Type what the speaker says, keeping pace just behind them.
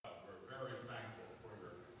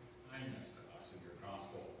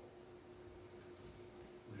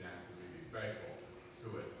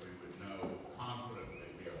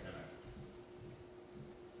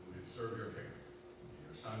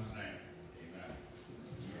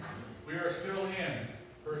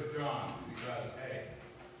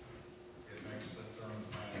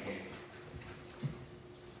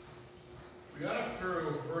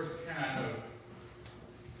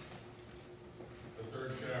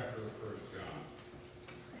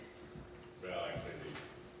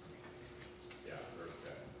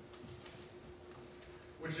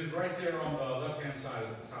which is right there on the left-hand side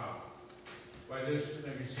at the top. By this it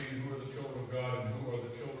may be seen who are the children of God and who are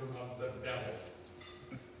the children of the devil.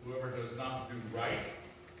 Whoever does not do right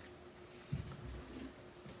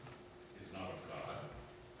is not of God,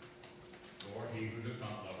 nor he who does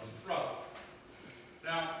not love his brother.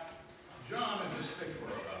 Now, John is a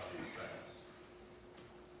stickler about these things.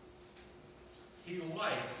 He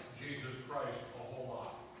liked Jesus Christ a whole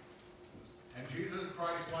lot. And Jesus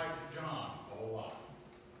Christ liked John a whole lot.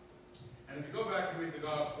 And if you go back and read the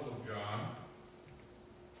Gospel of John,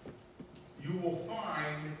 you will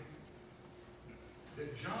find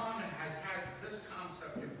that John has had this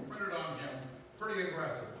concept imprinted on him pretty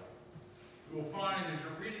aggressively. You will find as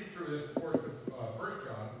you're reading through this portion of 1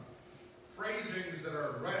 John, phrasings that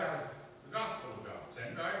are right out of the Gospel of John.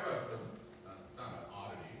 Same guy wrote them, not an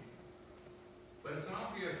oddity. But it's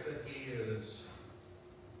obvious that he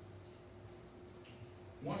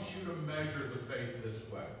wants you to measure the faith this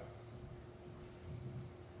way.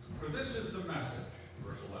 For this is the message,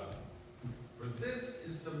 verse 11. For this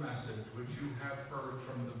is the message which you have heard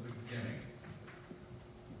from the beginning,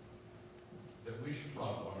 that we should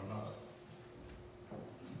love one another.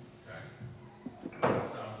 Okay?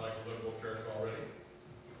 Sounds like a liberal church already.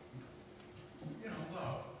 You know,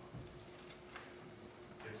 love.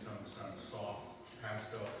 Get some soft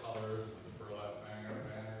pastel colors with the burlap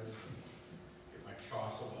banners, and get my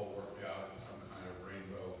chasuble worked out in some kind of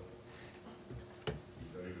rainbow. You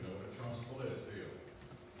don't even know what a chasuble is, do you?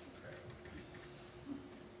 Okay.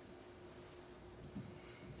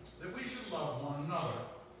 That we should love one another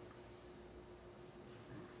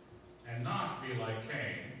and not be like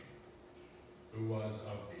Cain, who was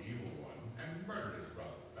of the evil one and murdered his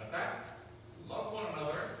brother. Got that? Love one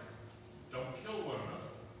another, don't kill one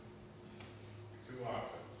another. Two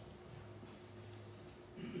options.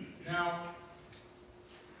 Now,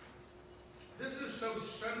 this is so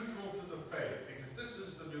central to the faith because this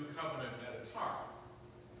is the new covenant at its heart.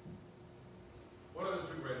 What are the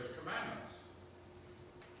two greatest commandments?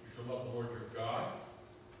 You shall love the Lord your God.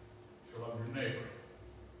 You shall love your neighbor.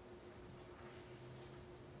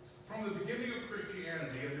 From the beginning of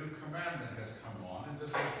Christianity, a new commandment has come on, and this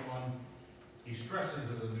is one he stresses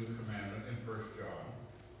as a new commandment in 1 John,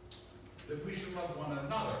 that we should love one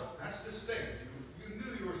another. That's distinct. You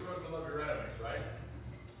knew you were supposed to love your enemies, right?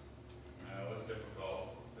 I know it's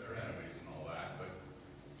difficult. They're enemies and all that, but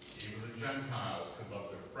even the Gentiles could love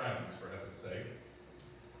their friends, for heaven's sake.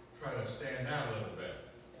 Try to stand out a little bit.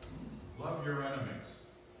 Love your enemies.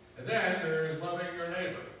 And then there is loving your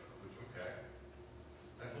neighbor, which, okay,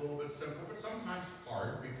 that's a little bit simple, but sometimes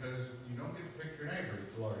hard because you don't get to pick your neighbors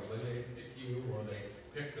largely. They pick you or they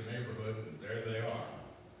pick the neighborhood, and there they are.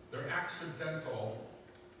 They're accidental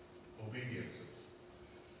obediences.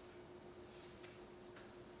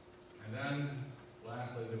 And then,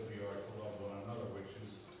 lastly, that we are to love one another, which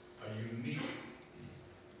is a uniquely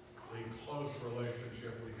close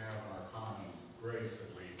relationship we have in our common grace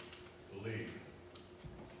that we believe.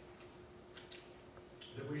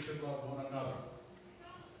 That we should love one another.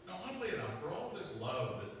 Now, oddly enough, for all this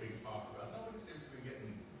love that's being talked about, nobody seems to be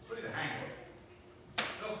getting the hang of it.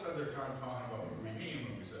 They'll spend their time talking about what we mean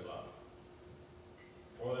when we say love.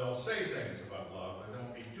 Or they'll say things about love, but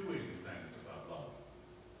don't be doing things about love.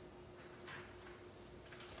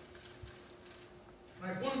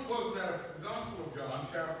 And I have one quote out of the Gospel of John,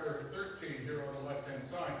 chapter 13, here on the left-hand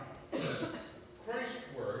side. Christ's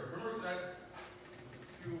word, remember that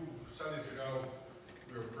a few Sundays ago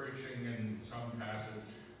we were preaching in some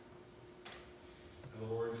passage, and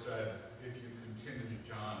the Lord said, if you continue,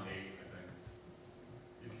 John 8, I think,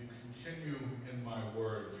 if you continue in my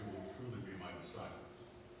words, you will truly be my disciples.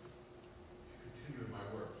 Continue in my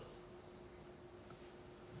words.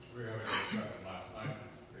 We were having a discussion last night,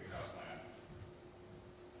 Big House Land.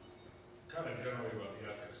 Kind of generally about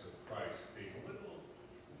the ethics of Christ being a little,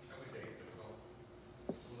 shall we say, difficult,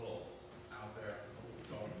 a little out there, a little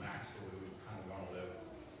going max the way we kind of want to live.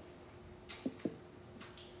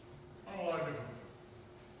 On a lot of different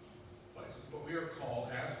places. But we are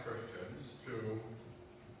called as Christians to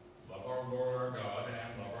love our Lord our God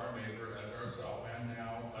and love our neighbor as ourselves. And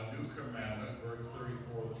now a new commandment, verse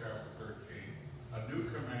 34 of chapter 13, a new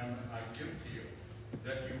commandment I give to you,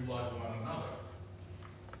 that you love one another.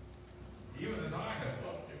 Even as I have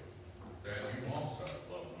loved you, that you also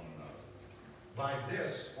love one another. By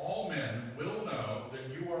this all men will know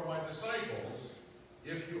that you are my disciples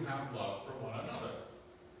if you have love for one another.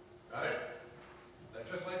 Got it? That's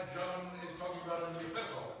just like John is talking about in the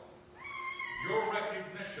epistle. Your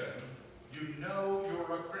recognition, you know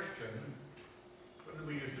you're a Christian. What did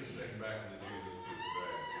we used to sing back in the Jesus People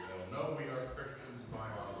days? They'll know we are Christians by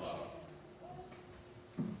our love.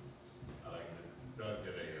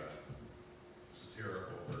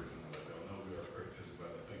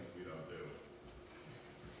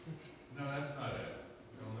 No, that's not it.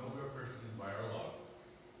 We'll know we're Christians by our love.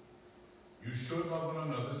 You should love one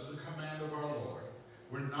another. This is the command of our Lord.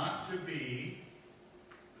 We're not to be...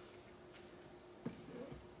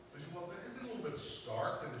 Well, isn't it a little bit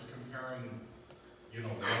stark that he's comparing,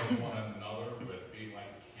 love one another with being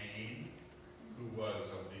like Cain, who was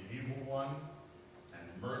of the evil one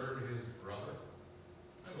and murdered his brother?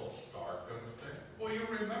 That's a little stark, don't you think? Well, you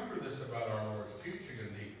remember this about our Lord's teaching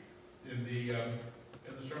in the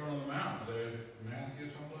Sermon on the Mount, Matthew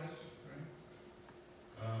someplace, right?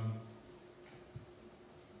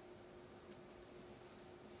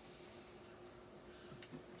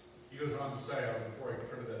 He goes on to say, before he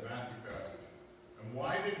turned to that Matthew passage, and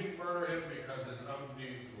why did he murder him? Because his own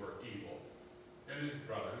deeds were evil, and his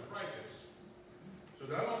brother's righteous. So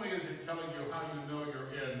not only is it telling you how you know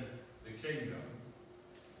you're in the kingdom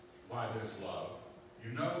by this love,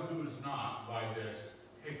 you know who's not by this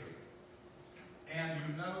hatred. And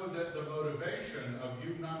you know that the motivation of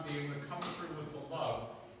you not being able to come through with the love,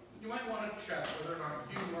 you might want to check whether or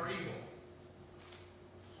not you are evil.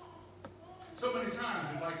 So many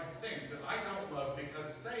times we'd like to think that I don't love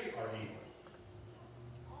because they are evil.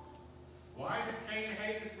 Why did Cain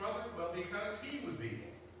hate his brother? Well, because he was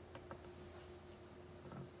evil.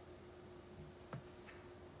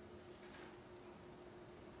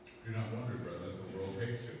 Do not wonder, brother, that the world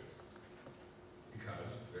hates you.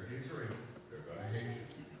 Because their deeds are evil. They're going to hate you.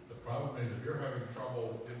 The problem is, if you're having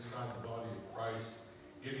trouble inside the body of Christ,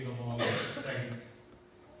 getting along with the saints,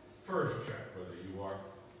 first check whether you are.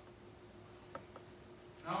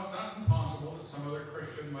 Now, it's not impossible that some other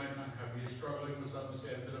Christian might not have you struggling with some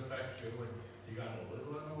sin that affects you, and you got a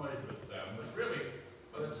little annoyed with them. But really,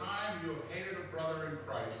 by the time you have hated a brother in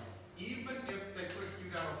Christ, even if they pushed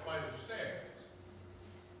you down a flight of stairs,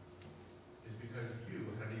 is because you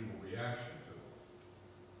had an evil reaction to them.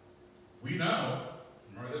 We know,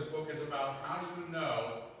 remember this book is about how do you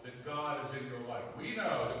know that God is in your life. We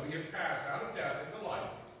know that we have passed out of death into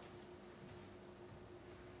life.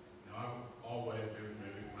 Now, I've always been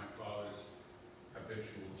maybe my father's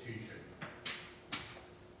habitual teaching.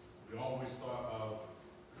 We always thought of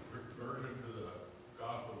conversion to the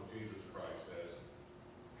gospel of Jesus Christ as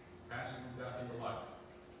passing from death into life.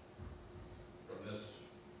 From this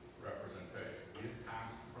representation, we have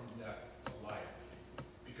passed from death to life.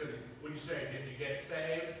 Because when you say, did you get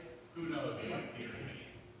saved? Who knows what people mean?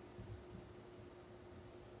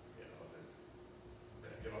 Did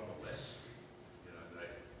I get on the list?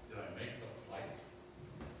 Did I make the flight?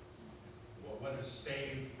 What is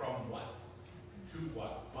saved from what? To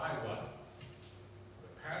what? By what? The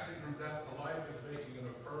passing from death to life is making an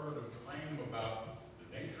affirmative claim about the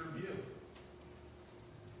nature of you.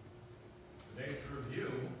 The nature of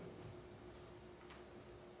you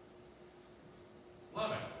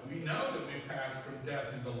loving. We know that we pass from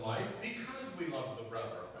death into life because we love the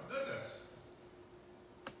brother. My goodness.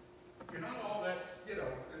 You're not all that, there's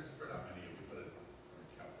not many of you, but let me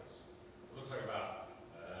count this. It looks like about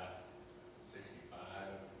 65,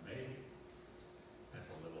 maybe. That's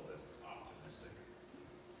a little bit optimistic.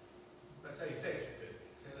 Let's say it's 50.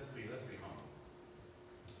 Say, let's be humble.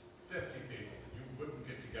 50 people that you wouldn't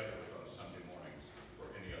get together with on Sunday mornings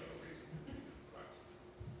for any other reason. Right.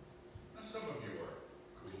 Now, some of you are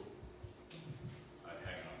cool. I'd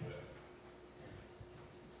hang out with.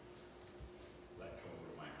 Let come over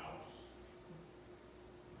to my house.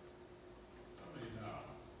 Some of you know.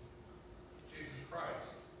 Jesus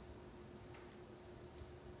Christ.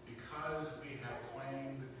 Because we have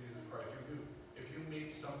claimed Jesus Christ. If you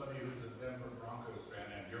meet somebody who's a Denver Broncos fan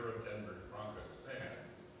and you're a Denver Broncos fan,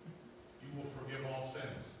 you will forgive all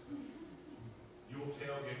sins. You will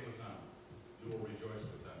tailgate with them. You will rejoice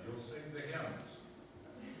with them. You'll sing the hymns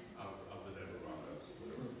of the Denver Broncos.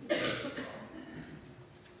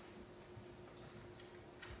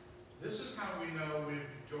 This is how we know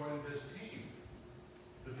we've joined this team.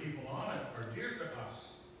 The people on it are dear to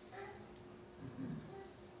us.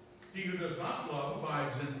 He who does not love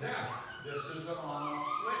abides in death. This is an on-off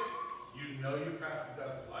switch. You know you've passed from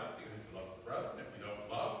death to life because you love the brother. If you don't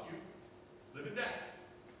love, you live in death.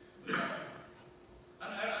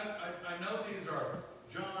 I know these are,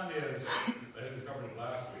 John is, I didn't cover it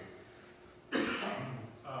last week,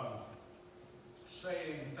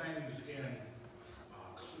 saying things in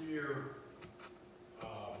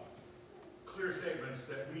clear statements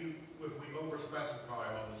that if we over-specify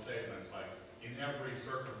all the statements, like in every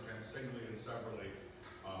circumstance, singly and severally,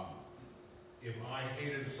 if I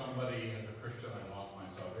hated somebody as a Christian, I lost my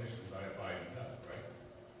salvation because I abide in death, right?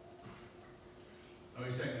 Now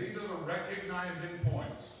he's saying these are the recognizing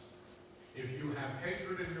points. If you have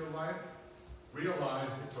hatred in your life, realize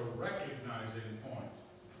it's a recognizing point.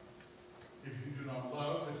 if you do not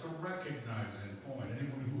love, it's a recognizing point.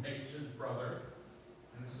 Anyone who hates his brother,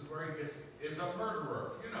 and this is where he gets, is a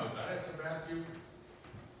murderer. You know that. It's in Matthew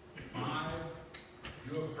 5.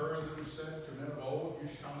 You have heard that it was said to men of old, you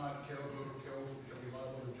shall not kill, whoever kills shall be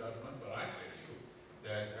liable to judgment. But I say to you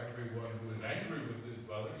that everyone who is angry with his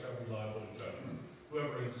brother shall be liable to judgment.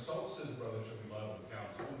 Whoever insults his brother shall be liable to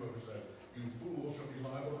counsel. Whoever says, you fool, shall be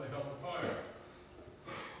liable to hell of fire.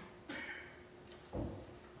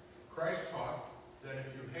 Christ taught that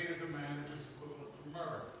if you hated a man, it is equivalent to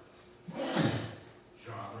murder.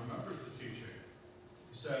 John remembers the teaching.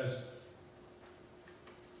 He says,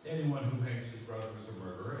 anyone who hates his brother is a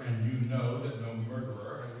murderer, and you know that no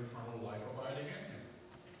murderer has eternal life abiding in him.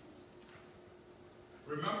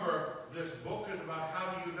 Remember, this book is about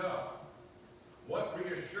how do you know? What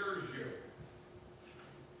reassures you?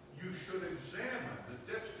 You should examine. The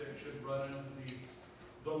dipstick should run into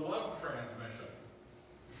the love transmission.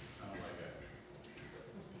 Sound like a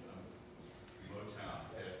Motown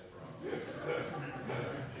hit from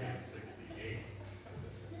 1968.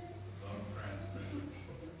 Love transmission.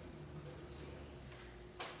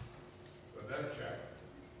 But better check.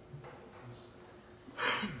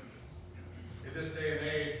 In this day and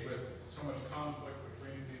age, with so much conflict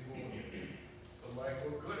between people, the like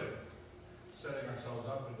we're good at setting ourselves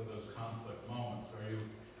up into those conflict moments. Are you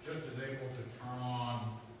just as able to turn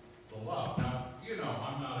on the love? Now, you know,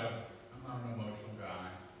 I'm not an emotional guy,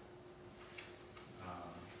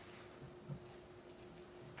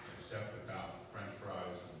 except about French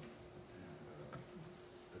fries and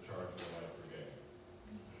the charge of the Light Brigade.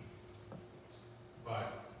 But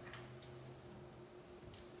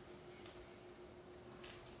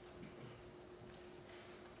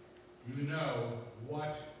you know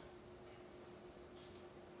what,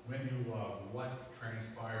 when you love, what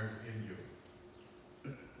transpires in you.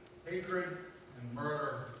 Hatred and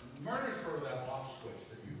murder. Murder is sort of that off switch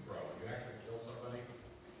that you throw. You actually kill somebody.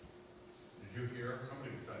 Did you hear?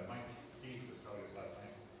 Somebody said, Mike Keith was telling us last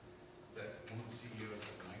night that one of the CEOs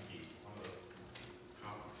of Nike, one of the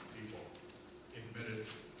top people, admitted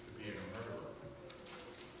to being a murderer.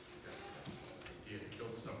 He had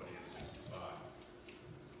killed somebody in 65.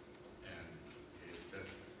 And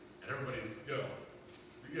everybody, you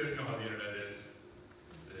know how the internet is.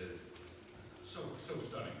 It is so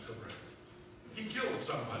stunning, so great. He killed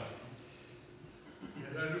somebody.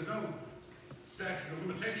 And there's no statute of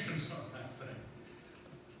limitations on that thing.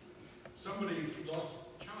 Somebody lost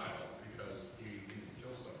a child because he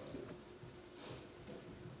killed somebody.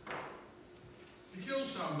 If you kill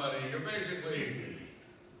somebody, you're basically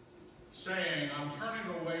saying, I'm turning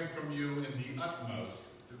away from you in the utmost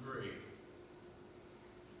degree.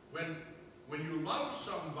 When you love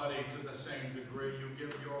somebody to the same degree, you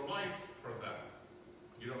give your life for them.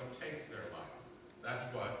 You don't take their life.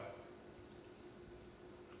 That's what.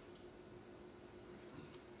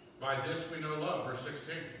 By this we know love, verse 16.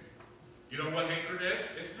 You know what hatred is?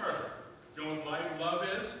 It's murder. You know what love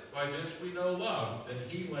is? By this we know love, that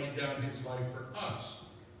he laid down his life for us.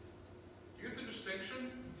 Do you get the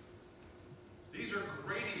distinction? These are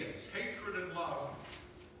gradients. Hatred and love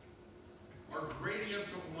are gradients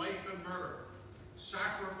of life and murder.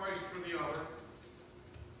 Sacrifice for the other,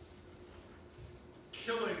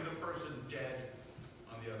 killing the person dead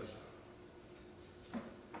on the other side.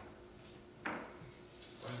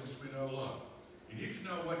 By this we know love. You need to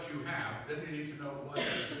know what you have, then you need to know what it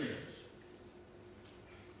is.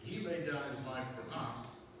 He laid down his life for us,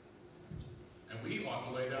 and we ought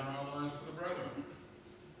to lay down our lives for the brethren.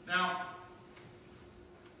 Now,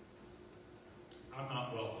 I'm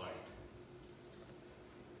not well liked.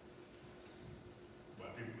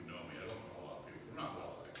 People who know me, I don't know a lot of people. I'm not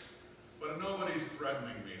well liked. But nobody's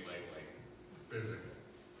threatening me lately, physically.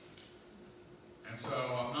 And so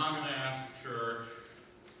I'm not going to ask the church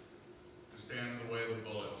to stand in the way of the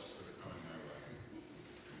bullets that are coming my way.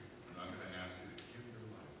 I'm not going to ask you to give your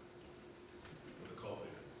life for the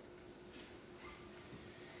culprit.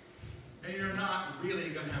 And you're not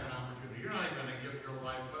really going to have an opportunity. You're not even going to give your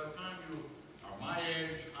life. By the time you are my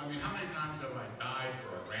age, I mean, how many times have I died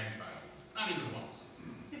for a grandchild? Not even once.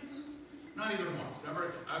 Not even once.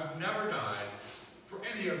 I've never died for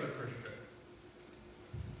any other Christian.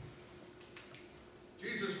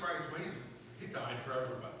 Jesus Christ, well, he died for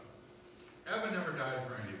everybody. Evan never died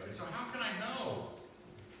for anybody. So how can I know?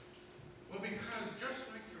 Well, because just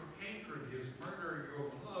like your hatred is murder, your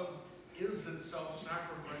love isn't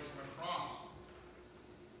self-sacrifice on a cross.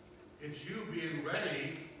 It's you being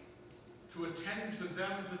ready to attend to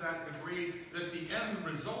them to that degree that the end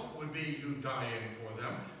result would be you dying for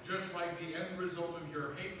them, just like the end result of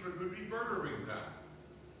your hatred would be murdering them.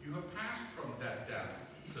 You have passed from that death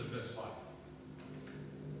to this life.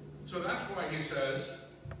 So that's why he says,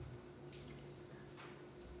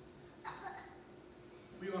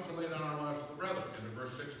 we ought to lay down our lives for the brethren, into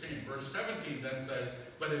verse 16. Verse 17 then says,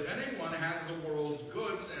 but if anyone has the world's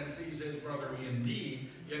goods and sees his brother in need,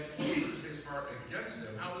 yet closes his heart against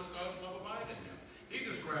him, how does God's love abide in him? He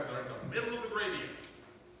describes it at the middle of the gradient.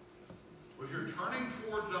 If you're turning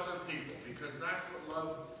towards other people, because that's what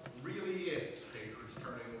love really is. Hatred's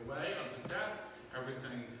turning away unto death.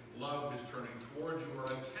 Everything love is turning towards you or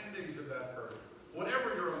attending to that person.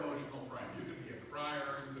 Whatever your emotional frame, you can be a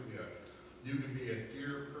crier, you can be a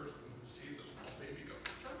dear person who sees the small baby go,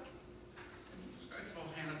 this guy told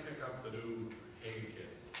Hannah to pick up the new hay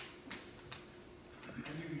kid. And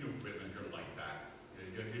you women, you're like that.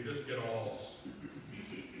 You just get all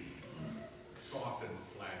soft and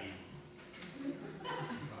flabby.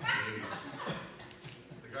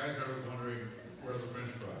 The guys are wondering where the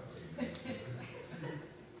French fries.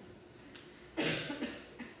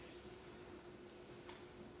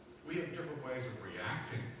 We have different ways of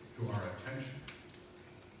reacting to our attention,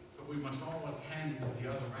 but we must all attend to the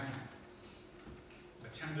other man.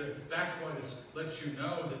 That's what lets you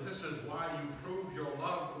know that this is why you prove your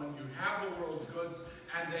love when you have the world's goods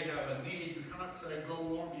and they have a need. You cannot say, go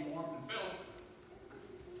warm, be warm and filled,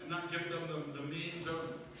 and not give them the means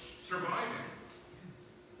of surviving.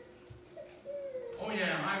 Oh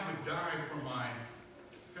yeah, I would die for my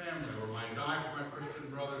family, or I die for my Christian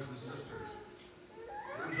brothers and sisters.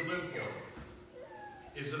 What would you live for?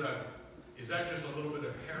 Is that just a little bit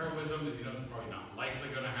of heroism that you know is probably not likely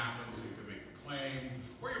going to happen, so you can make the claim?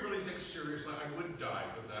 Or you really think seriously, I would die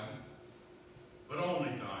for them, but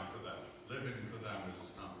only die for them. Living for them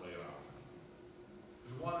is not really an option.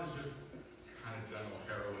 Because one is just kind of general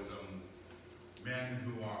heroism. Men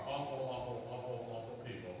who are awful, awful, awful, awful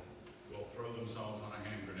people will throw themselves on a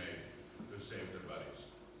hand grenade to save their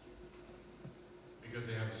buddies. Because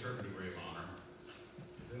they have a certain degree of honor.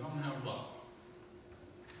 If they don't have love.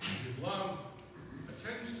 Because love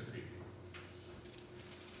attends to people.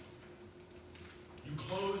 You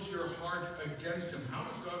close your heart against him. How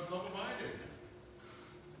does God's love abide in him?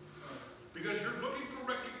 Because you're looking for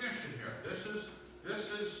recognition here. This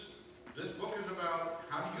book is about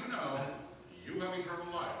how do you know you have eternal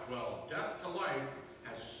life? Well, death to life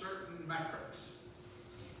has certain metrics.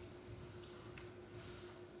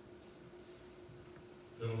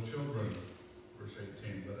 Little children, verse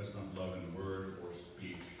 18, let us not love in word or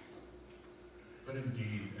speech, but in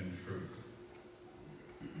deed and truth.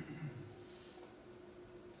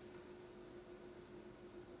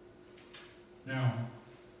 Now,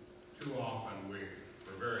 too often we're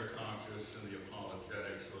very conscious in the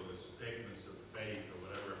apologetics or the statements of faith or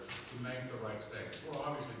whatever to make the right statement. Well,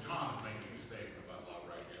 obviously John is making a statement about love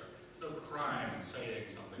right here. No crime in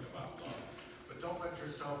saying something about love. But don't let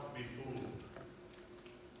yourself be fooled.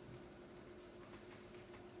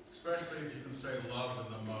 Especially if you can say love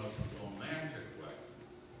in the most romantic way,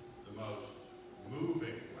 the most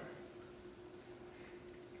moving way.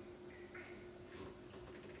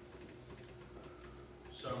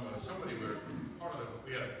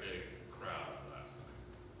 We had a big crowd last night.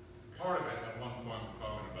 Part of it, at one point, we're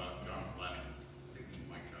talking about John Lennon. Thinking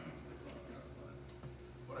Mike Jones, they brought John Lennon.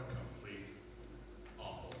 What a complete,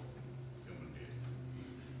 awful human being.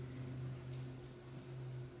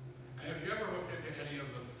 And if you ever looked into any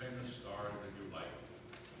of the famous stars that you like,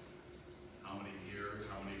 how many years,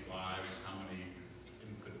 how many lives, how many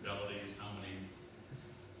infidelities, how many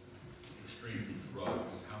extreme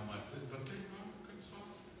drugs, how much this, but they could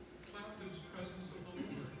clap to his presence of the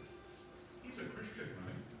Lord. He's a Christian,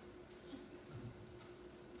 right?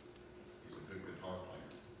 He's a good guitar player.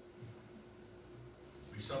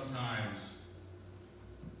 We sometimes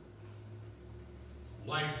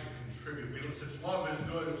like to contribute. Since love is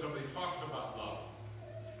good, if somebody talks about love,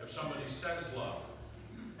 if somebody says love,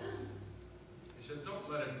 he said, don't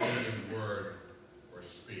let it be in word or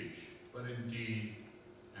speech, but in deed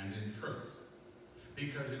and in truth.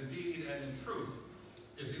 Because in deed and in truth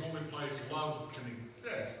is the only place love can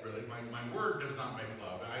exist, really. My word does not make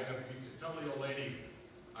love. I have to tell the old lady,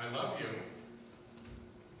 I love you.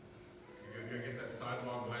 You get that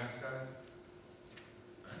sidelong glance, guys?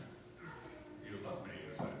 Right? You love me,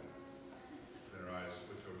 is it? Then her eyes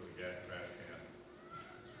switch over to the trash can.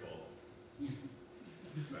 It's full.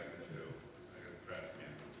 Back at you. I got the trash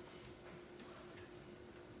can.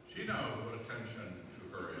 She knows what attention to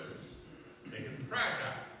her is. Taking the trash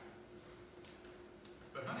out.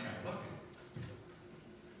 But honey, I love you.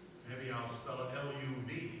 Maybe I'll spell it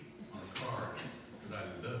L-U-V on a card, because I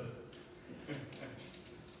love it.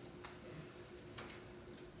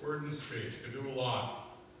 Word and speech can do a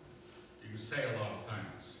lot. You can say a lot of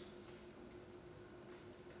things.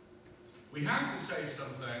 We have to say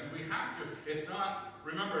some things. We have to. It's not,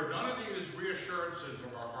 remember, none of these reassurances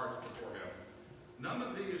of our hearts before Him, none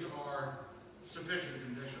of these are sufficient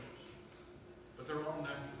conditions. But they're all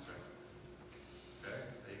necessary. Okay?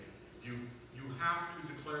 You have to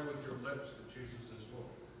declare with your lips that Jesus is Lord.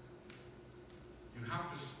 You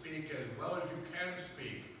have to speak as well as you can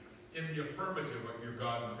speak in the affirmative of your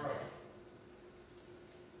God in Christ.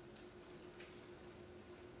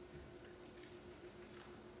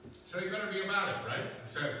 So you're going to be about it, right?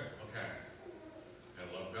 So, okay. I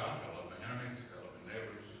love God, I love my enemies, I love my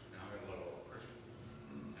neighbors, now I love all Christians.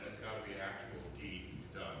 And it's got to be actual deed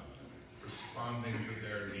done. Responding to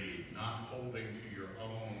their need, not holding to your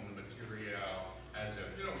own material as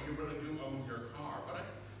if, you really do own your car. But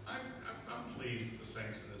I'm pleased with the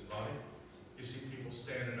saints in this body. You see people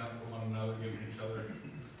standing up for one another, giving each other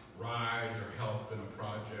rides or help in a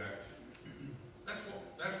project. That's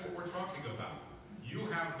what we're talking about. You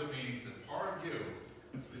have the means that part of you,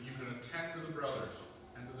 that you can attend to the brothers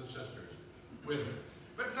and to the sisters with it.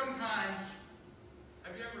 But sometimes,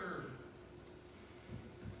 have you ever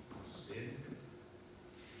sinned?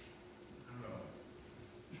 I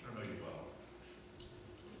don't know you well.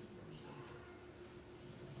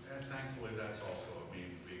 And thankfully, that's also a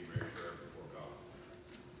means of being reassured before God.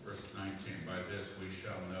 Verse 19, by this we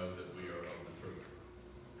shall know that we are of the truth,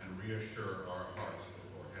 and reassure our hearts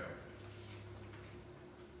before Him.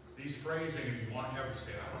 These phrasing, if you want to ever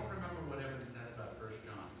say, I don't remember what Evan said about 1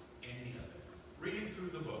 John, any of it. Read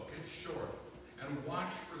through the book, it's short, and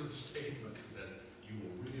watch for the statements that you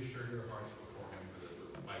will reassure your hearts before Him,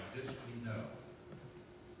 for by this we know.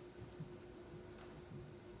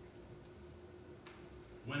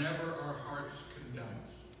 Whenever our hearts condemn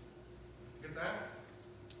us. Get that?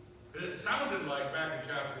 It sounded like back in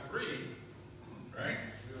chapter 3, right?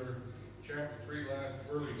 Chapter 3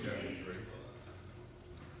 early chapter 3.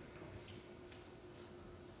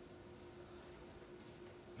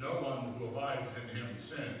 No one who abides in Him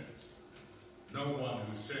sins. No one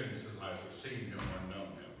who sins has either seen Him or known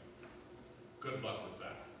Him. Good luck with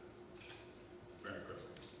that. Merry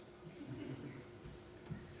Christmas.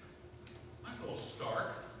 That's a little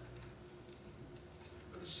stark.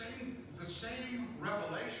 But the same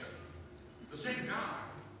revelation, the same God,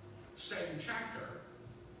 same chapter,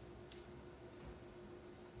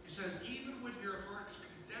 He says, even when your hearts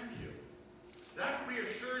condemn you, that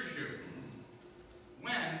reassures you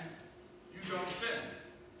when you don't sin.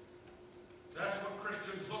 That's what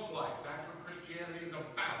Christians look like. That's what Christianity is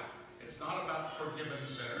about. It's not about forgiven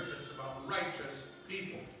sinners. It's about righteous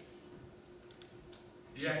people.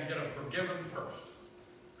 You have to get them forgiven first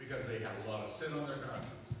because they have a lot of sin on their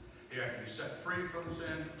conscience. You have to be set free from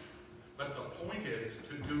sin. But the point is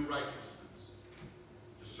to do righteousness,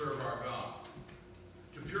 to serve our God,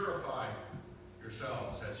 to purify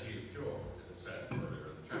yourselves as He is pure, as it said earlier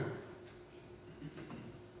in the chapter.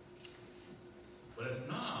 But it's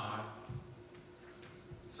not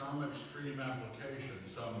some extreme application,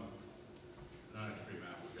 not extreme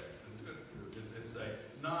application.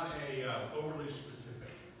 It's not overly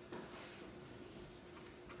specific.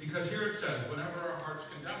 Because here it says, whenever our hearts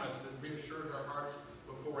condemn us, that reassures our hearts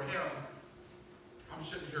before Him. I'm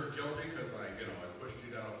sitting here guilty because I pushed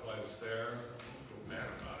you down a flight of stairs. I don't feel bad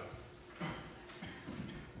about it.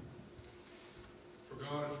 For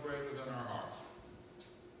God is great within our hearts.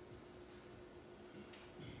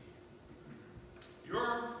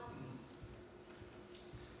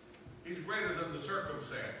 He's greater than the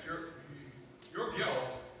circumstance. Your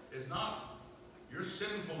guilt is not, your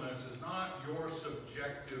sinfulness is not your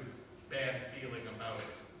subjective bad feeling about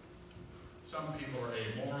it. Some people are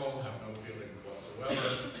amoral, have no feeling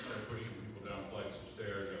whatsoever. They're pushing people down flights of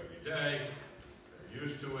stairs every day. They're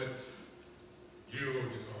used to it. You are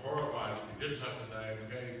just horrified that you did such a thing,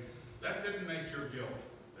 okay? That didn't make your guilt.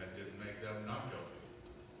 That didn't make them not guilty.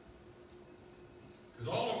 Because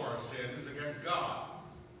all of our sin is against God.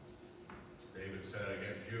 David said,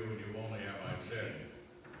 against you and you only have I sinned,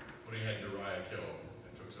 when he had Uriah killed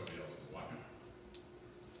and took somebody else's wife.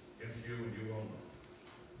 Against you and you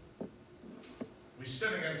only. We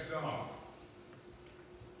sin against God.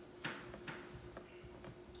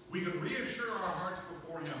 We can reassure our hearts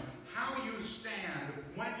before Him how you stand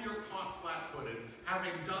when you're caught flat-footed,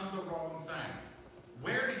 having done the wrong thing.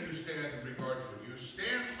 Where do you stand in regard to it? You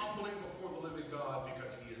stand humbly before the living God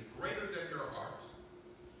because He is greater than your hearts.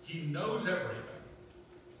 He knows everything.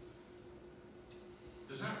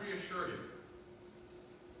 Does that reassure you?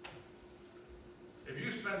 If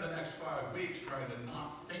you spend the next 5 weeks trying to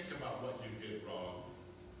not think about what you did wrong,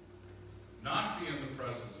 not be in the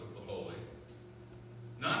presence of the holy,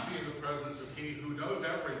 not be in the presence of He who knows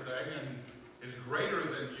everything and is greater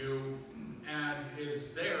than you and is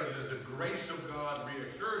there, that the grace of God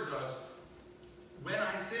reassures us when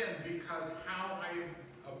I sin, because how I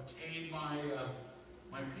obtain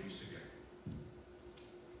my peace again.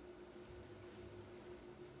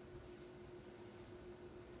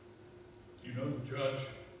 You know the judge,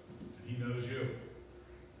 and he knows you.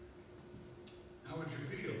 How would you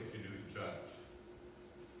feel if you knew the judge,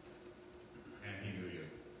 and he knew you?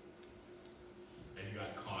 And you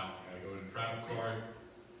got caught, you got to go in a traffic court,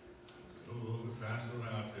 go a little bit faster than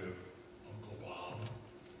I ought to. Uncle Bob.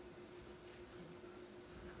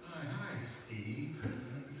 Hi, Steve.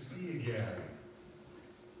 Good to see you again.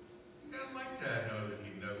 You gotta like to know that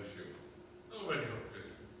he knows you. A little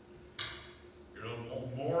bit, you're a little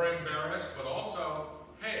more embarrassed, but also,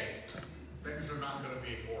 hey, things are not going to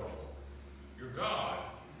be horrible. Your God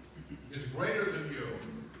is greater than you,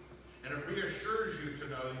 and it reassures you to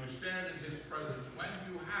know that you stand in his presence when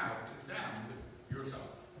you have condemned yourself.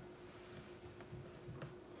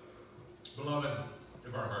 Beloved,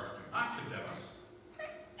 if our hearts do not condemn us,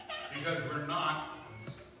 because we're not,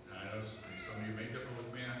 and I know some of you may differ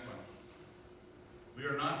with me, that's fine. We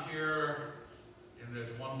are not here in this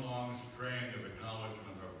one long string of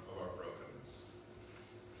acknowledgement of our brokenness.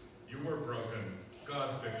 You were broken.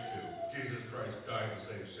 God fixed you. Jesus Christ died to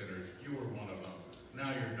save sinners. You were one of them.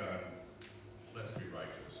 Now you're done. Let's be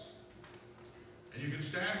righteous. And you can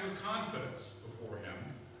stand with confidence before him.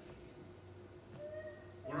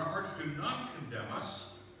 When our hearts do not condemn us,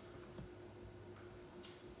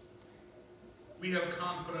 we have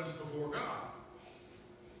confidence before God.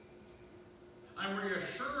 I'm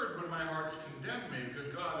reassured when my hearts condemn me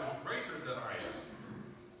because God is greater than I am.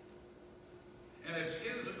 And it's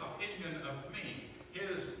his opinion of me,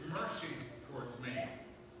 his mercy towards me,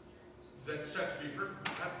 that sets me free.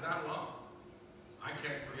 That alone. I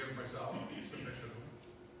can't forgive myself sufficiently.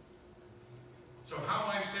 So how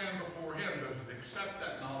I stand before him doesn't accept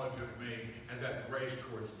that knowledge of me and that grace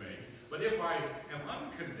towards me. But if I am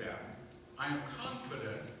uncondemned, I am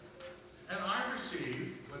confident, and I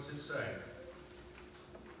receive, what's it say?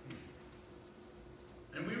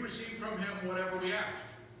 And we receive from him whatever we ask.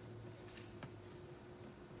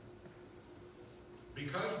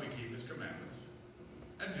 Because we keep his commandments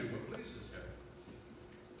and do what pleases him.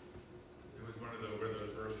 It was one of where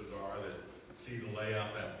those verses are that see to lay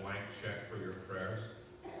out that blank check for your prayers.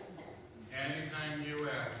 Anything you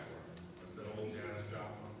ask for. What's that old Janis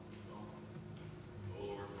Joplin song? Oh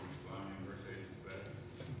Lord, allow me Mercedes bed.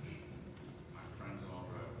 My friends all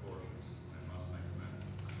drive Porsches. I must make amends.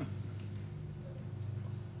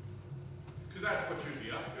 Because that's what you'd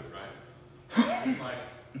be up to, right? It's like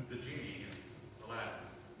the genie in Aladdin.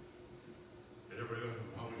 Did everybody go,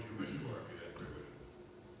 what would you wish for if you had 3 wishes?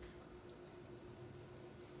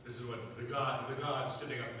 This is what the God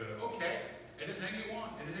sitting up and going, okay, anything you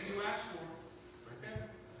want, anything you ask for, right there,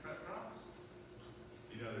 promise.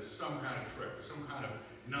 You know, there's some kind of trick, there's some kind of,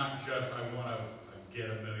 not just I want to get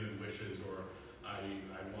 1,000,000 wishes, or I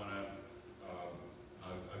want to,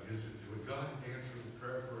 would God answer the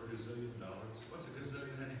prayer for $1 gazillion? What's a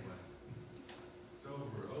gazillion anyway? It's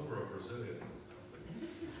over a Brazilian.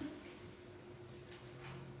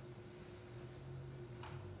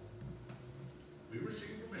 We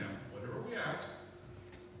receive from him whatever we ask.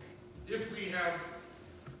 If we have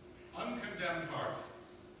uncondemned hearts,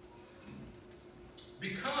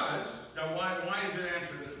 because, now why is it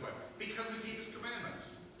answered this way? Because we keep his commandments.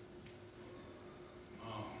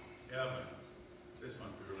 Oh, Evan, this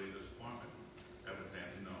must be really a disappointment. Evan's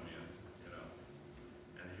antinomian, you know.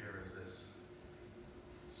 And here is this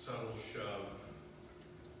subtle shove.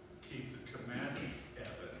 Keep the commandments,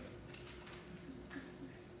 Evan.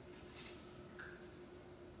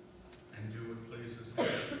 And do what pleases him.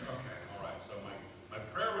 Okay, all right. So my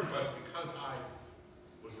prayer request, because I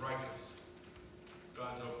was righteous,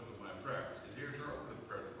 God's open to my prayers. His ears are open to the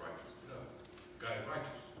prayers of righteous. No, God is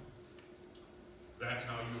righteous. That's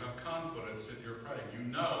how you have confidence in your praying. You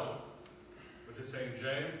know, what's it say in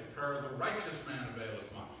James? The prayer of the righteous man availeth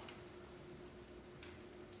much.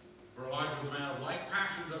 For Elijah was a man of like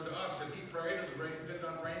passions unto us, and he prayed, and the rain did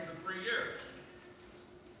not rain for 3 years.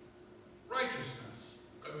 Righteousness.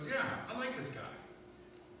 God goes, yeah, I like this guy.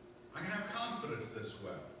 I can have confidence this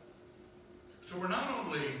way. So we're not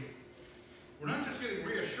just getting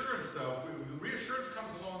reassurance, though. Reassurance comes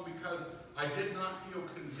along because I did not feel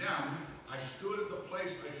condemned. I stood at the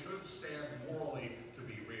place I should stand morally to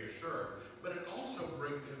be reassured. But it also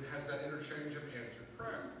has that interchange of answered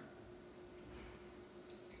prayer.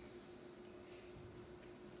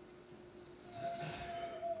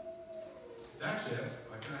 That's it.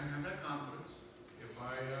 I can have that confidence if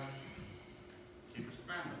I keep his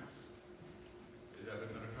commandments. Is Evan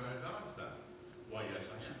going to try to dodge that?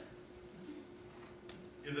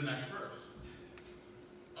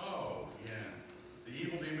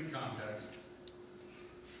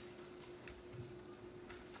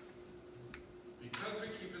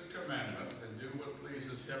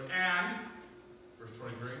 him, and, verse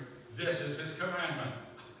 23, this is his commandment.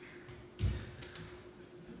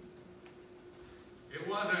 It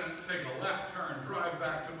wasn't take a left turn, drive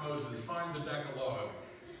back to Moses, find the Decalogue.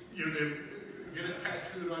 You get it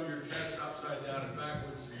tattooed on your chest upside down and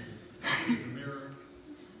backwards, so you see the mirror.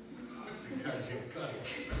 Because you've got to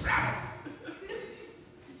keep the Sabbath.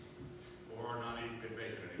 Or not eat good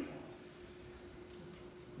bacon anymore.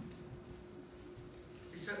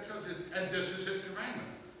 He tells us, and this is his commandment.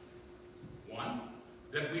 1,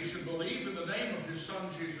 that we should believe in the name of his Son,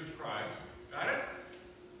 Jesus Christ. Got it?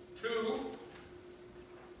 2,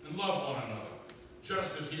 and love one another, just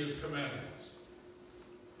as he has commanded us.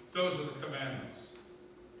 Those are the commandments.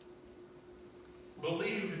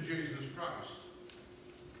 Believe in Jesus Christ.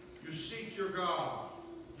 You seek your God.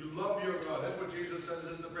 You love your God. That's what Jesus says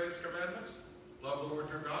in the greatest commandments. Love the Lord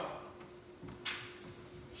your God.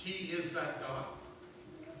 He is that God.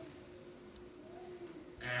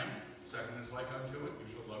 And, second is like unto it,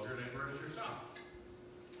 you shall love your neighbor as yourself.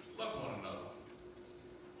 Love one another.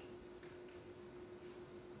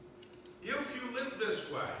 If you live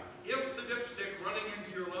this way, if the dipstick running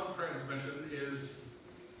into your love transmission is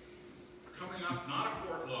coming up not a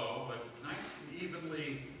quart low, but nice and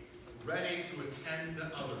evenly ready to attend to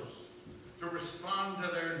others, to respond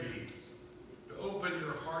to their needs, to open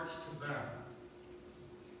your hearts to them,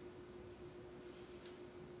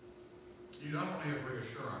 you not only have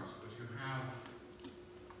reassurance, but you have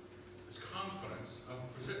this confidence of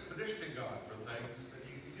petitioning God for things that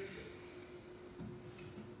he can give you.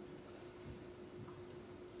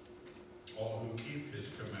 All who keep his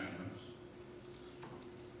commandments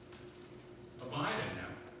abide in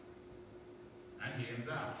him, and he in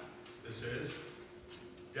them. This is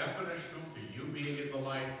definitional to you being in the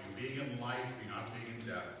light, you being in life, you not being in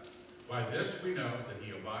death. By this we know that he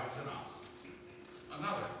abides in us.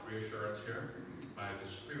 Another reassurance here, by the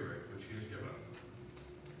Spirit which he has given us.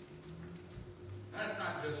 That's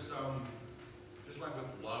not just like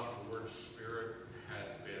with love, the word Spirit has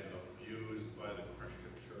been abused by the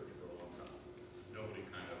Christian church for a long time. Nobody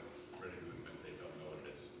kind of ready to admit they don't know what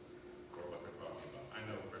it is or what they're talking about. I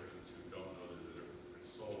know Christians who don't know there's a difference between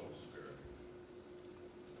soul and spirit.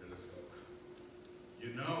 They're just like,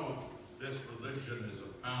 you know, this religion is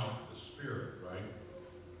about the Spirit, right?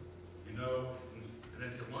 You know, and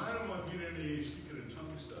they say, well, I don't want to get any speaking in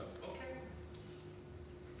tongues stuff. Okay.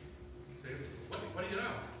 Say, what do you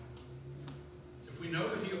know? If we know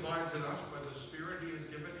that he abides in us by the Spirit he has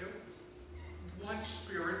given you, what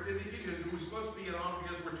Spirit did he give you? It was supposed to be an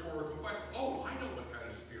obvious rhetorical question. Oh, I know what kind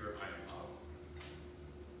of Spirit I am of.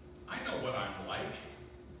 I know what I'm like.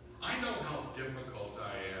 I know how difficult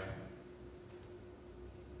I am.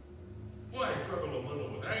 Well, I struggle a little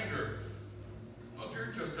with anger. Well, you're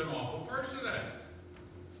just an awful person then.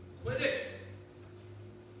 Quit it.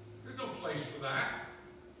 There's no place for that.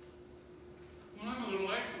 Well, I'm a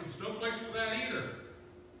little angry. There's no place for that either.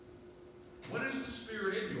 What is the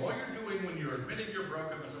Spirit in you? All you're doing when you're admitting your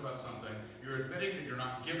brokenness about something, you're admitting that you're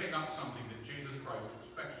not giving up something that Jesus Christ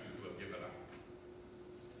expects you to have given up.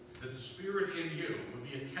 That the Spirit in you would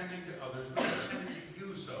be attending to others, not attending to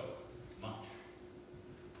you so much.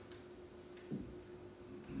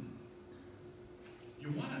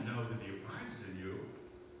 You want to know that he abides in you,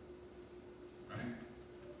 right?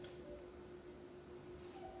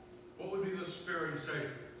 What would be the Spirit say?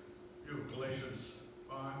 You, Galatians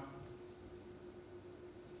 5.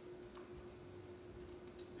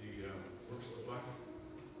 The works of the flesh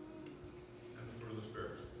and the fruit of the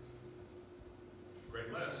Spirit. Great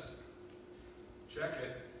list. Check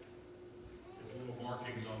it. It's little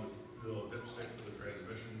markings on the little dipstick for the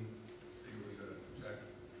transmission. You were going to check.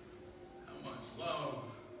 How much love,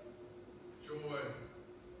 joy.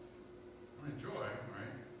 I mean, joy,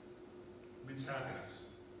 right? Means happiness.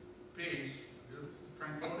 Peace.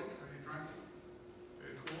 Tranquility. Are you tranquil?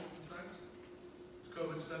 Very cool sometimes. Is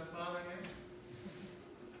COVID stuff bothering you?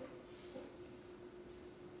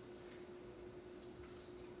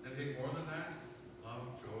 Anything more than that?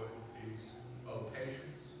 Love, joy, peace. Oh,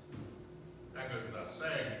 patience. That goes without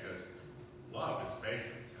saying because love is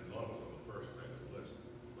patient, and love is on the first thing on the list.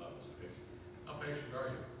 Love is patient. How patient are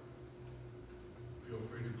you? Feel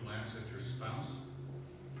free to glance at your spouse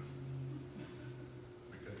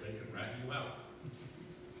because they can rat you out.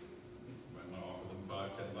 You might want to offer them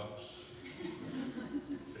 $5, $10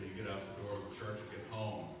 till you get out the door of the church and get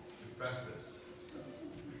home. Confess this stuff.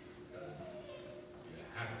 You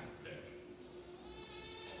haven't.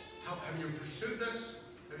 Have you pursued this?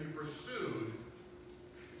 Have you pursued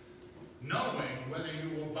knowing whether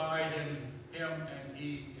you will abide in him and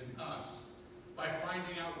he in us? By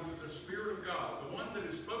finding out whether the Spirit of God, the one that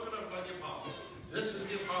is spoken of by the apostles, this is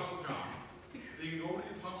the that you go to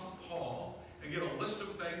the Apostle Paul and get a list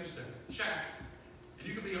of things to check, and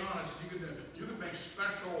you can be honest, you can make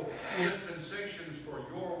special dispensations for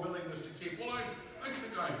your willingness to keep. Well, I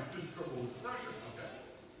think I just struggle with depression. Okay.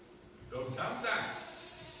 Don't doubt that.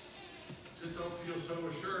 Just don't feel so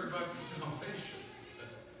assured about your salvation.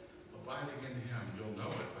 Abiding in him, you'll know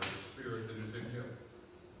it by the Spirit that is in you.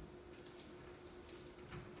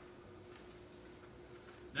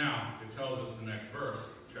 Now, it tells us in the next verse,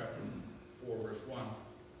 chapter 4, verse 1.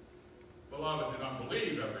 Beloved, do not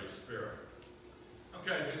believe every spirit.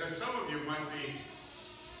 Okay, because some of you might be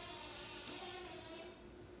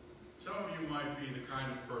the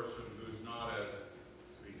kind of person who's not as,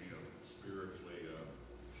 speaking of spiritually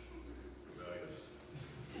rebellious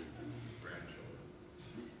grandchildren.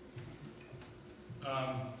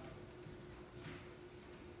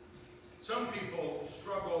 Some people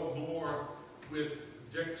struggle more with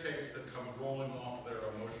dictates that come rolling off their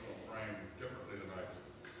emotional frame differently than I do.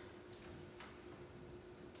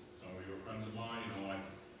 Some of you are friends of mine, you know, I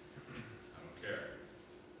don't care.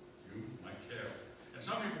 You might care. And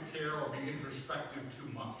some people care or be introspective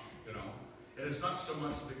too much, you know. And it's not so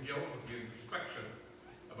much the guilt, but the introspection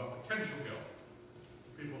about potential guilt.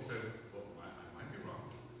 People say, well, I might be wrong.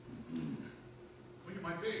 Well, you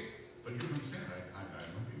might be, but you understand, I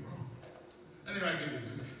might be wrong. Anyway,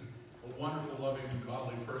 a wonderful, loving,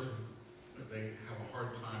 godly person, but they have a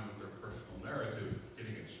hard time with their personal narrative,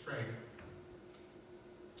 getting it straight.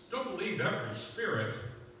 Don't believe every spirit.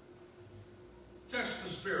 Test the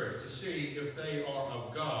spirits to see if they are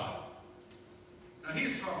of God. Now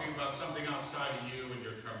he's talking about something outside of you and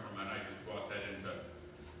your temperament. I just brought that in to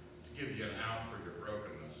give you an out for your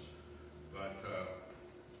brokenness. But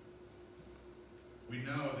we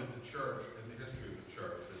know that the church, in the history of the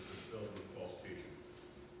church, has been filled with false teaching.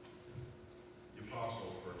 The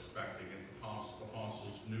apostles were expecting it. The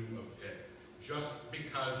apostles knew of it. Just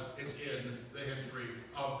because it's in the history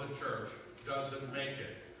of the church doesn't make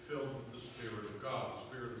it filled with the Spirit of God. The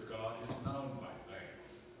Spirit of God is known by faith.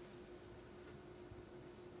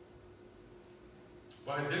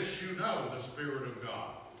 By this you know the Spirit of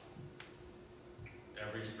God.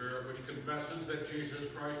 Every spirit which confesses that Jesus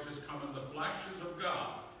Christ has come in the flesh is of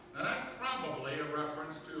God. Now that's probably a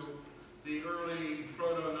reference to the early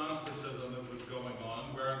proto-Gnosticism that was going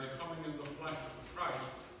on, where the coming in the flesh of Christ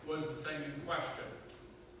was the thing in question.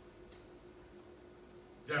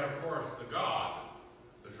 That, of course, the God,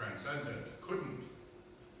 the transcendent, couldn't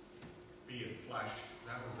be in flesh.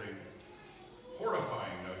 That was a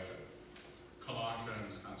horrifying notion.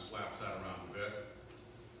 Colossians kind of slaps that around a bit.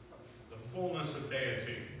 The fullness of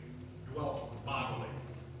deity dwelt bodily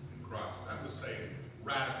in Christ. That was a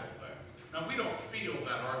radical thing. Now, we don't feel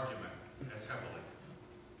that argument as heavily.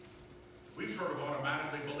 We sort of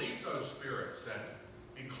automatically believe those spirits that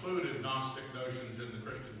included Gnostic notions in the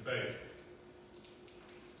Christian faith.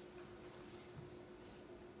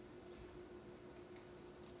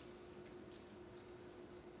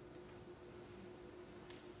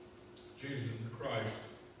 Jesus Christ.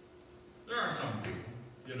 There are some people,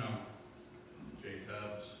 you know,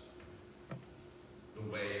 Jacobs, The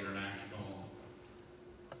Way International.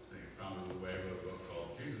 They founded The Way, wrote a book called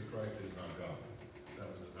Jesus Christ is Not God. That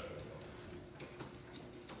was the title of the book.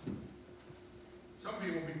 Some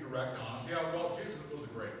people be direct, honest. Yeah, well, Jesus was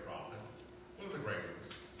a great prophet. One of the great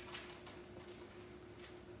ones.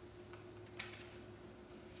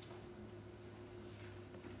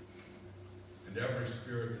 And every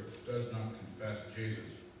spirit that does not confess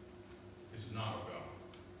Jesus is not of God.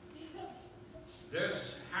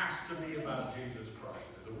 This has to be about Jesus Christ.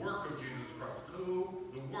 The work of Jesus Christ.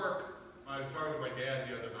 The work. I was talking to my dad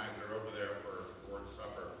the other night. We were over there for Lord's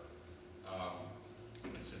Supper.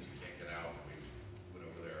 Since he can't get out, we went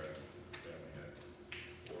over there and family had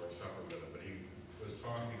Lord's Supper with him. But he was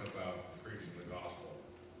talking about preaching the gospel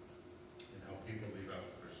and how people leave out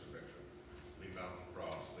the crucifixion, leave out the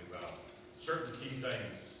cross, leave out certain key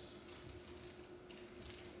things.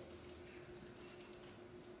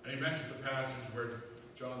 And he mentioned the passage where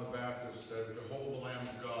John the Baptist said, "Behold the Lamb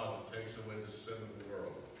of God that takes away the sin of the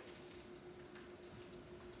world."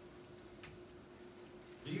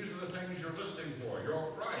 These are the things you're listening for.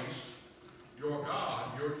 Your Christ, your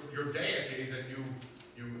God, your deity that you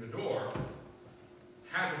adore,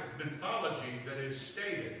 has a mythology that is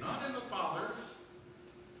stated, not in the Fathers,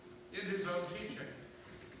 in his own teaching.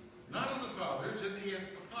 Not in the Fathers, in the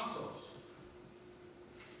Apostles.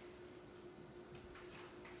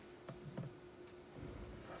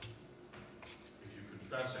 If you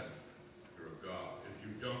confess him, you're of God. If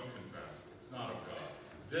you don't confess, it's not of God.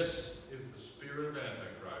 This is the spirit of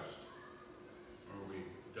Antichrist. Or we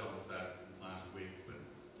dealt with that last week, but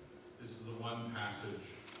this is the one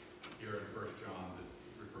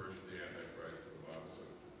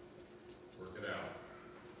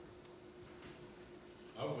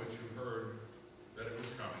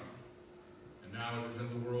Now it is in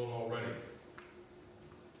the world already.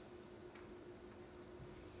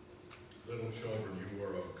 Little children, you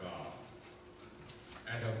are of God,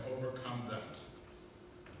 and have overcome them.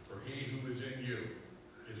 For he who is in you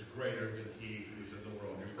is greater than he who is in the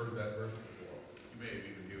world. You've heard that verse before. You may have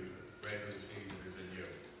even used it. Greater is he who is in you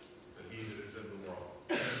than he that is in the world.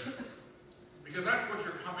 Because that's what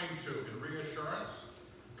you're coming to in reassurance,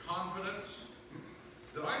 confidence,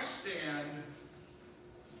 that I stand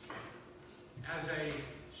as a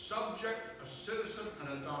subject, a citizen,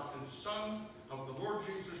 an adopted son of the Lord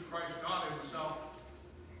Jesus Christ, God himself.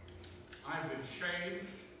 I've been changed.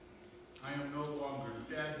 I am no longer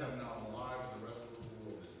dead. I'm now alive. The rest of the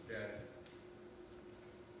world is dead.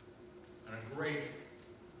 And a great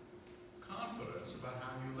confidence about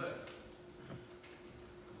how you live.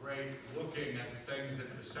 A great looking at the things that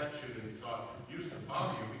beset you that you thought used to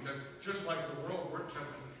bother you, because just like the world, we're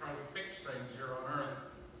tempted to try to fix things here on earth.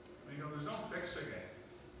 And you know, there's no fixing it.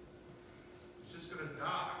 It's just going to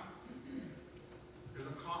die. There's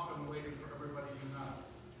a coffin waiting for everybody you know.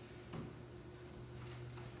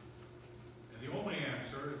 And the only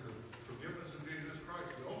answer is the forgiveness of Jesus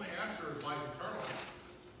Christ. The only answer is life eternal.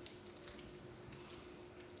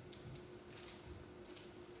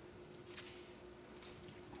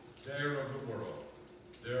 They are of the world.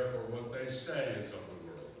 Therefore, what they say is of the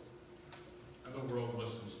world. And the world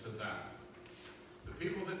listens to them. The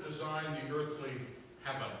people that design the earthly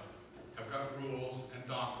heaven have got rules and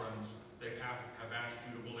doctrines they have asked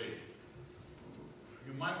you to believe.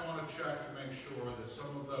 You might want to check to make sure that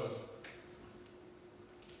some of those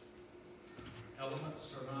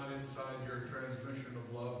elements are not inside your transmission of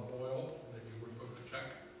love oil that you were supposed to check.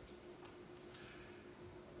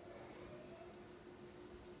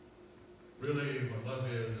 Really, what love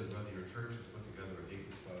is whether your church has put together a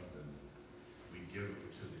deacon fund and we give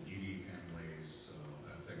to the needy families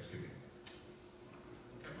at Thanksgiving.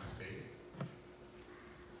 That might be.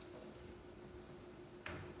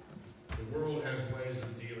 The world has ways of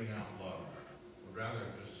dealing out love. They'd rather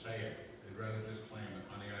just say it. They'd rather just claim it,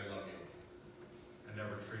 honey, I love you. And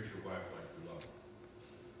never treat your wife like you love her.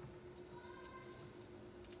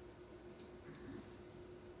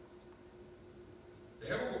 They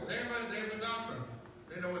have a doctrine.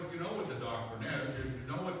 They know what, you know what the doctrine is. You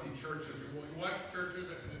know what the churches, you watch churches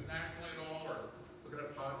nationally at all, or look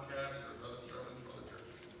at podcasts or other sermons from other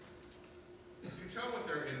churches. You tell what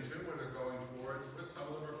they're into, what they're going towards, but some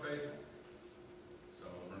of them are faithful.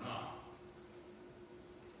 Some of them are not.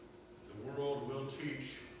 The world will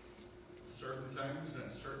teach certain things,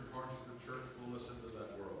 and certain parts of the church will listen to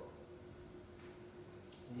that world.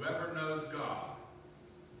 Whoever knows God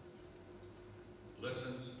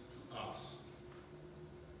listens to us.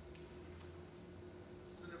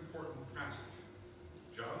 This is an important passage.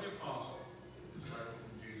 John the Apostle, disciple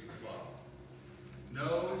from Jesus' love,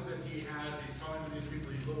 knows that he's talking to these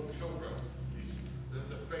people, these little children,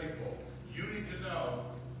 the faithful. You need to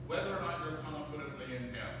know whether or not you're confidently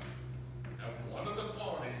in him. Now, one of the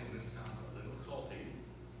qualities, and this sounds a little culty,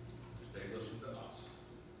 they listen to us.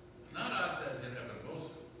 Not us as in Evan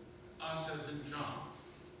Wilson, us as in John.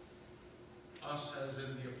 Us as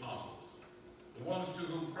in the apostles. The ones to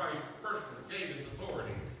whom Christ personally gave his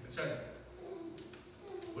authority and said,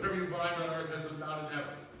 whatever you bind on earth has been bound in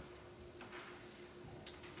heaven.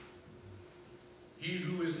 He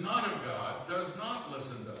who is not of God does not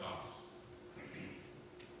listen to us. I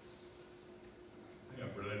think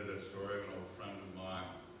I've related that story of an old friend of mine.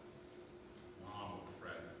 Mom of a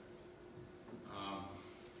friend.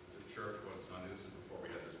 The church one Sunday, this is before we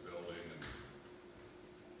had this building, and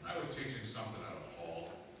I was teaching something out of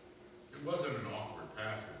hall. It wasn't an awkward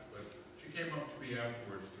passage, but she came up to me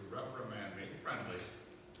afterwards to reprimand me, friendly.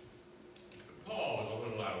 But Paul was a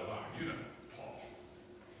little out of line. You know Paul.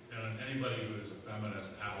 And anybody who is a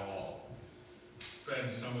feminist at all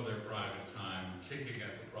spends some of their private time kicking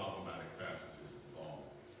at the problematic passages of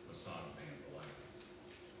Paul, misogyny and the like.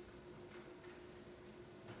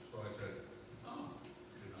 So I said, oh,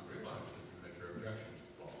 I did not realize that you had your objections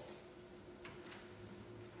to Paul.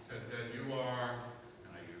 Said that you are,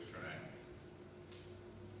 and I used her name.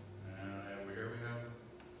 And here we have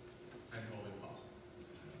St. Paul the Apostle.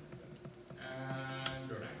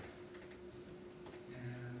 And your name.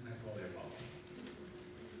 And St. Paul the Apostle.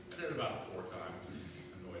 I did it about 4 times,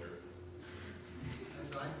 annoyed her.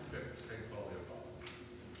 As I picked St. Paul the Apostle.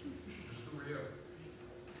 Just who were you?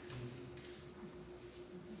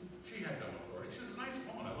 She had no authority. She was a nice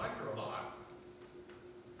woman. I liked her a lot.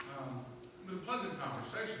 It was a pleasant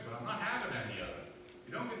conversation, but I'm not having any of it.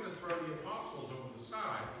 You don't get to throw the apostles over the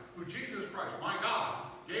side, who Jesus Christ, my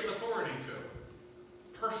God, gave authority to,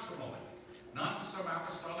 personally, not in some some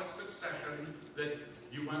apostolic succession that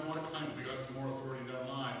you might want to claim. We got some more authority down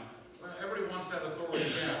the line. Well, everybody wants that authority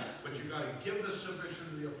then, but you've got to give the submission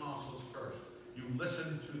to the apostles first. You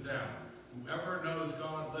listen to them. Whoever knows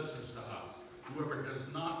God listens to us. Whoever does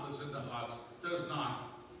not listen to us does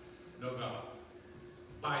not know God.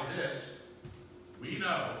 By this, we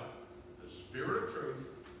know the spirit of truth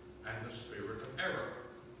and the spirit of error.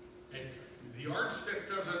 And the yardstick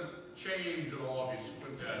doesn't change at all if you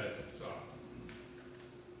squint at it. So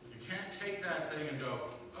you can't take that thing and go,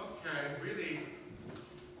 okay, really?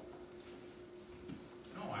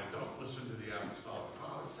 No, I don't listen to the apostolic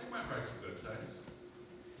fathers. They might write some good things.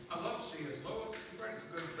 I love C.S. Lewis. He writes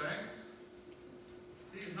some good things.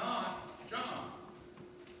 He's not John.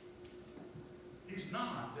 He's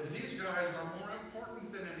not. These guys are more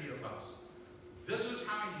important than any of us. This is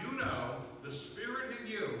how you know the spirit in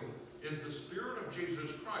you is the spirit of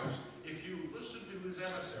Jesus Christ if you listen to his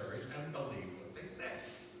emissaries and believe what they say.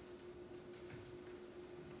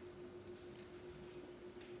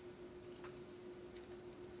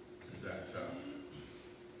 Is that kind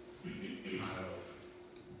of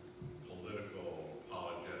political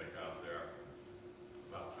apologetic out there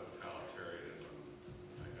about totalitarianism?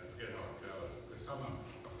 I forget how it goes. There's some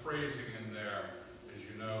phrasing in there, as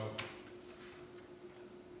you know,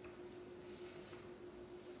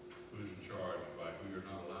 who's in charge by who you're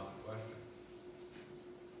not allowed to question.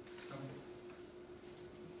 Simple.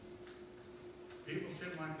 People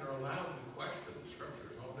seem like they're allowed to question the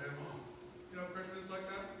scriptures all day long. You know Christians like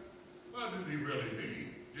that? What did he really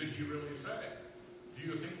mean? Did he really say? Do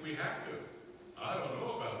you think we have to? I don't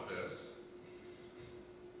know about this.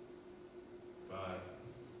 But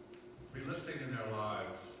we're listening in their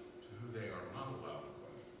lives to who they are not allowed to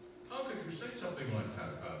question. How could you say something like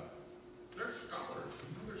that about them? They're scholars.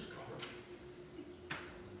 You know they're scholars.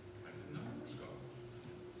 I didn't know they were scholars.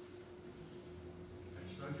 They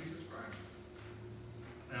just know Jesus Christ.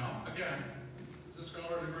 Now, again, the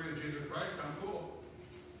scholars agree with Jesus Christ, I'm cool.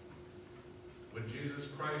 When Jesus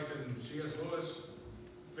Christ and C.S. Lewis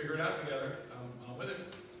figure it out together, I'm with it.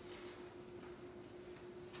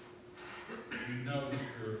 We know the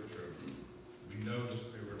spirit of truth. We know the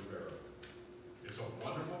spirit of error. It's a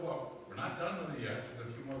wonderful book. We're not done with it yet. There's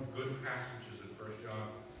a few more good passages in 1 John.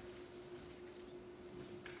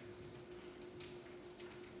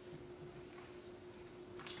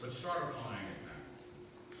 But start applying it now.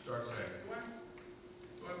 Start saying,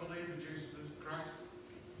 do I believe that Jesus is Christ?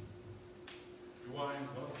 Do I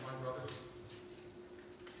love my brothers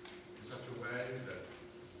in such a way that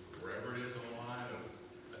wherever it is on the line of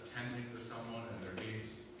attending to someone and their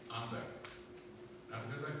needs, I'm there.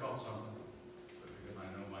 Not because I felt something, but because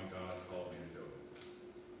I know my God called me to do it.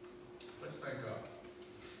 Let's thank God.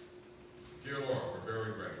 Dear Lord, we're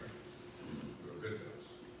very grateful. You're good to us.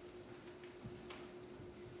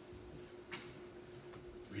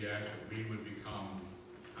 We ask that we would become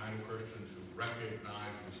kind of Christians who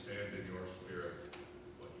recognize and stand in your spirit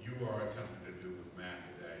what you are attempting to do with man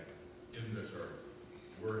today in this earth.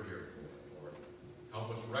 We're here for it, Lord. Help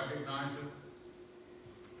us recognize it,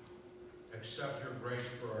 accept your grace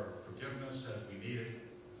for our forgiveness as we need it,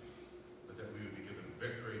 but that we would be given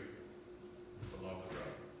victory for love of God.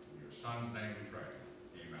 In your Son's name we pray.